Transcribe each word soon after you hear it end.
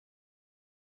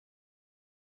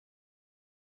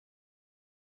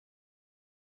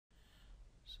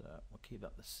So we'll keep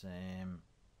that the same,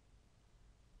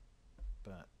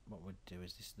 but what we'd do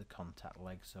is, this is the contact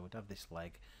leg, so we'd have this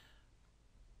leg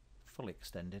fully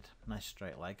extended, nice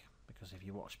straight leg, because if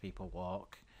you watch people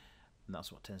walk, and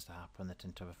that's what tends to happen, they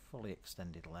tend to have a fully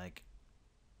extended leg.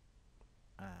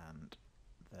 And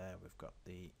there we've got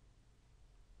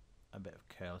a bit of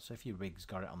curl. So if your rig's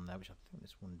got it on there, which I think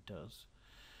this one does,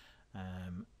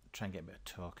 try and get a bit of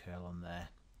toe curl on there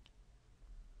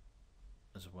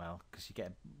as well, because you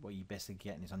get, what you're basically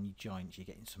getting is on your joints, you're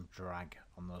getting some drag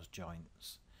on those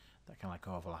joints, that kind of like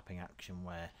overlapping action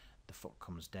where the foot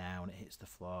comes down, it hits the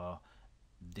floor,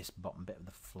 this bottom bit of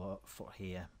the foot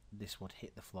here, this would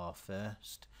hit the floor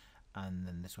first, and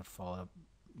then this would follow,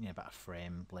 you know, about a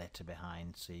frame later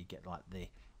behind, so you get like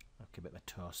a bit of a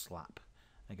toe slap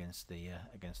against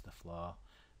the floor,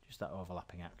 just that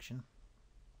overlapping action.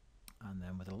 And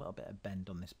then with a little bit of bend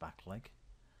on this back leg,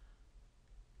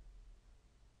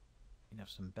 you have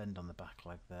some bend on the back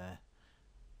leg there.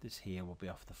 This here will be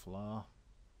off the floor,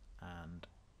 and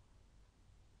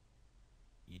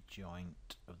your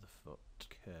joint of the foot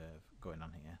curve going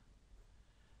on here.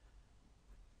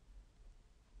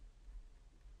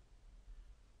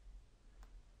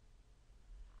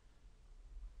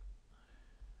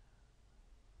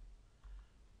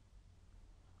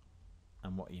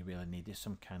 And what you really need is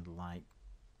some kind of like,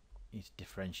 you need to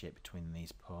differentiate between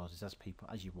these poses.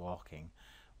 As you're walking,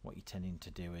 what you're tending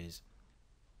to do is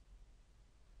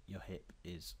your hip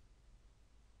is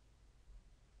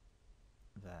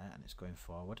there and it's going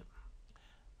forward,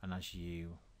 and as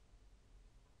you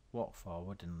walk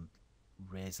forward and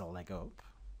raise the leg up,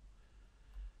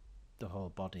 the whole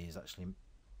body is actually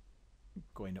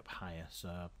going up higher.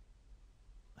 So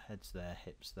head's there,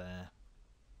 hips there,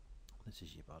 this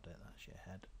is your body, that's your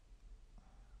head,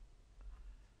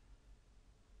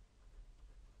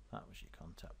 that was your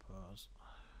contact pose.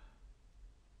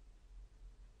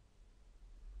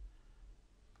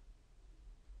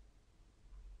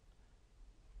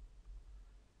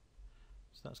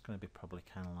 So that's going to be probably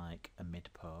kind of like a mid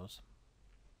pose,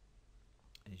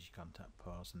 is your contact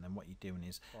pose. And then what you're doing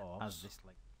is, as this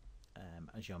leg,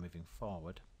 as you're moving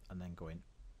forward and then going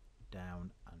down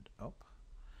and up,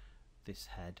 this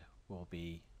head will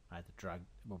be either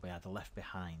left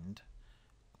behind,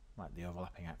 like the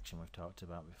overlapping action we've talked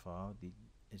about before.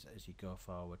 As you go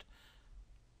forward,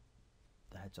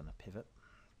 the head's on a pivot.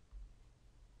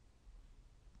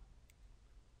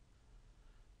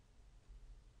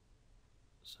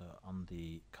 So on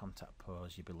the contact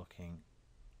pose, you'll be looking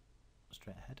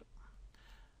straight ahead.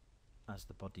 As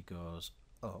the body goes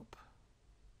up,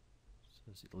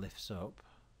 so as it lifts up,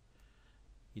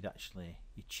 your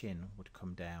chin would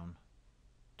come down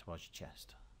towards your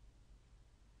chest,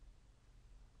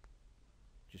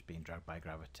 just being dragged by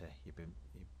gravity. You'd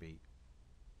be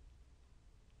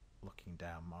looking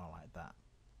down more like that.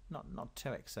 Not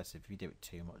too excessive. If you do it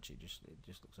too much, it just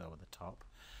looks over the top.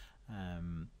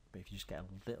 But if you just get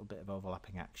a little bit of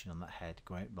overlapping action on that head,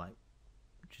 going like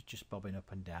just bobbing up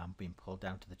and down, being pulled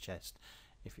down to the chest.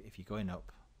 If you're going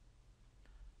up,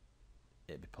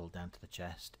 it'd be pulled down to the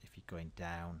chest. If you're going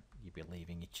down, you'd be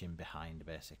leaving your chin behind,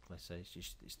 basically. So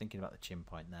it's thinking about the chin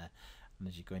point there, and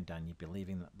as you're going down, you'd be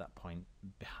leaving that point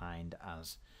behind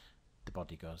as the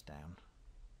body goes down.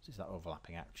 So it's that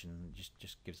overlapping action,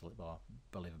 just gives a little more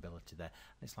believability there.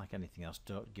 And it's like anything else,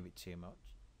 don't give it too much.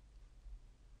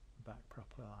 Back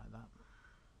properly like that,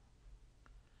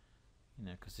 you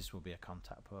know, because this will be a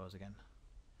contact pose again,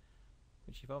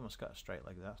 which you've almost got a straight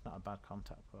leg. That's not a bad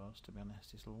contact pose, to be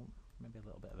honest. It's maybe a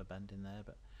little bit of a bend in there,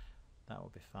 but that will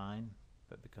be fine.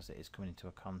 But because it is coming into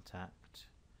a contact,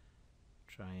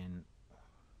 try and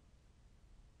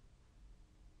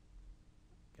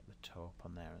get the toe up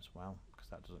on there as well, because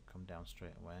that doesn't come down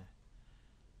straight away.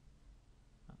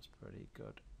 That's pretty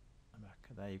good. And back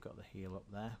there, you've got the heel up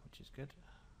there, which is good.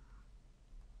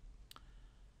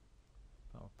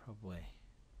 But I'll probably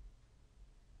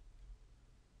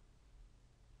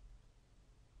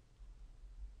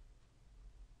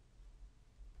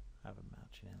have a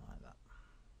marching in like that,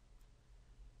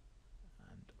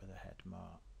 and with a head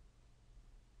more.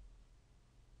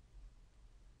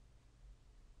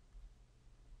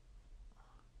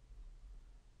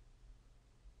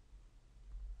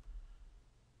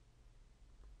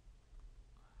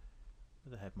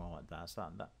 With the head more like that, so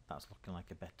that's looking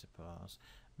like a better pose.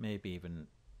 Maybe even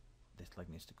this leg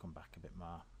needs to come back a bit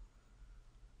more.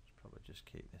 Probably just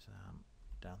keep this arm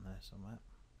down there somewhere.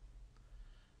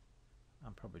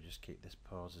 And probably just keep this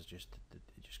pose as just it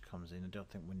just comes in. I don't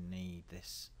think we need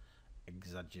this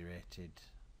exaggerated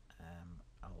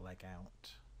leg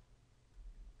out.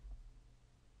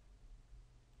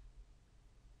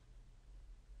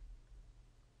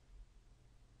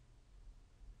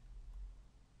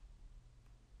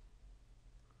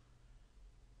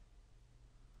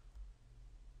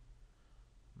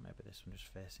 Maybe this one just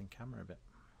facing camera a bit.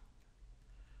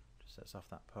 Just sets off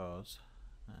that pose.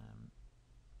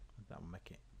 That will make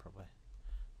it probably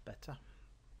better.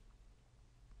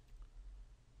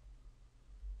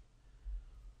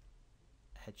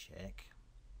 Head shake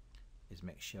is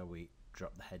make sure we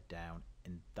drop the head down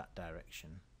in that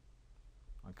direction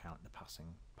on kind of the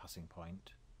passing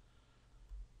point.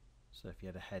 So if you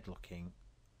had a head looking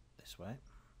this way,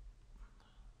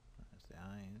 there's the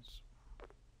eyes,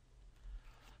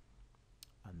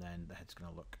 and then the head's going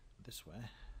to look this way,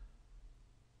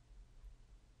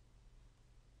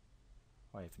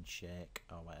 or even shake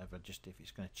or whatever, just if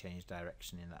it's going to change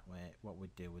direction in that way. What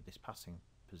we'd do with this passing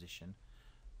position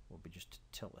would be just to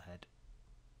tilt the head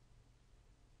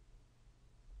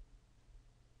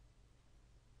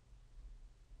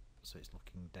so it's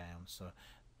looking down, so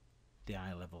the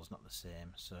eye level is not the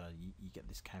same, so you get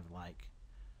this kind of like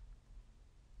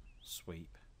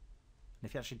sweep. And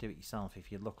if you actually do it yourself,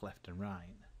 if you look left and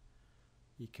right,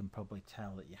 you can probably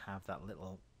tell that you have that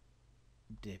little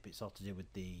dip. It's all to do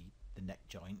with the neck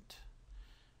joint,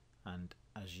 and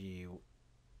as you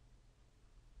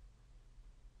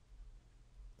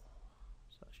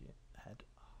that's your head.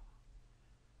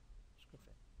 Scruff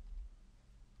it.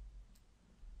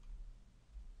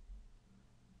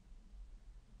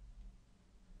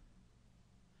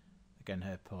 Again,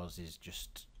 her pose is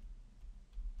just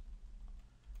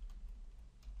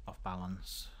off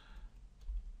balance.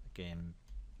 Again,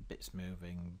 bits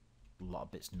moving, a lot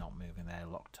of bits not moving there,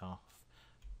 locked off.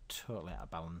 Totally out of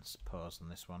balance pose on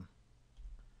this one.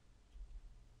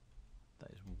 That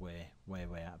is way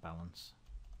out of balance.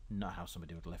 Not how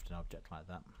somebody would lift an object like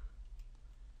that.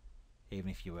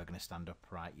 Even if you were going to stand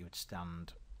upright, you would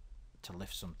stand to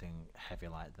lift something heavy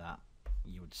like that.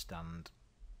 You would stand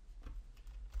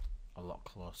a lot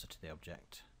closer to the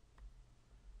object.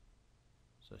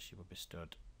 So she would be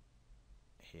stood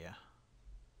here,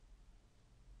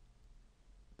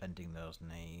 bending those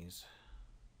knees,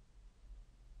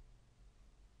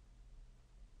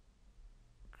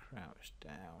 crouched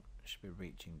down. Should be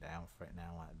reaching down for it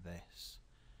now like this,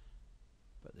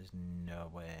 but there's no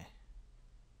way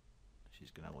she's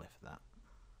going to lift that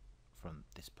from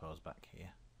this pose back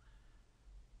here.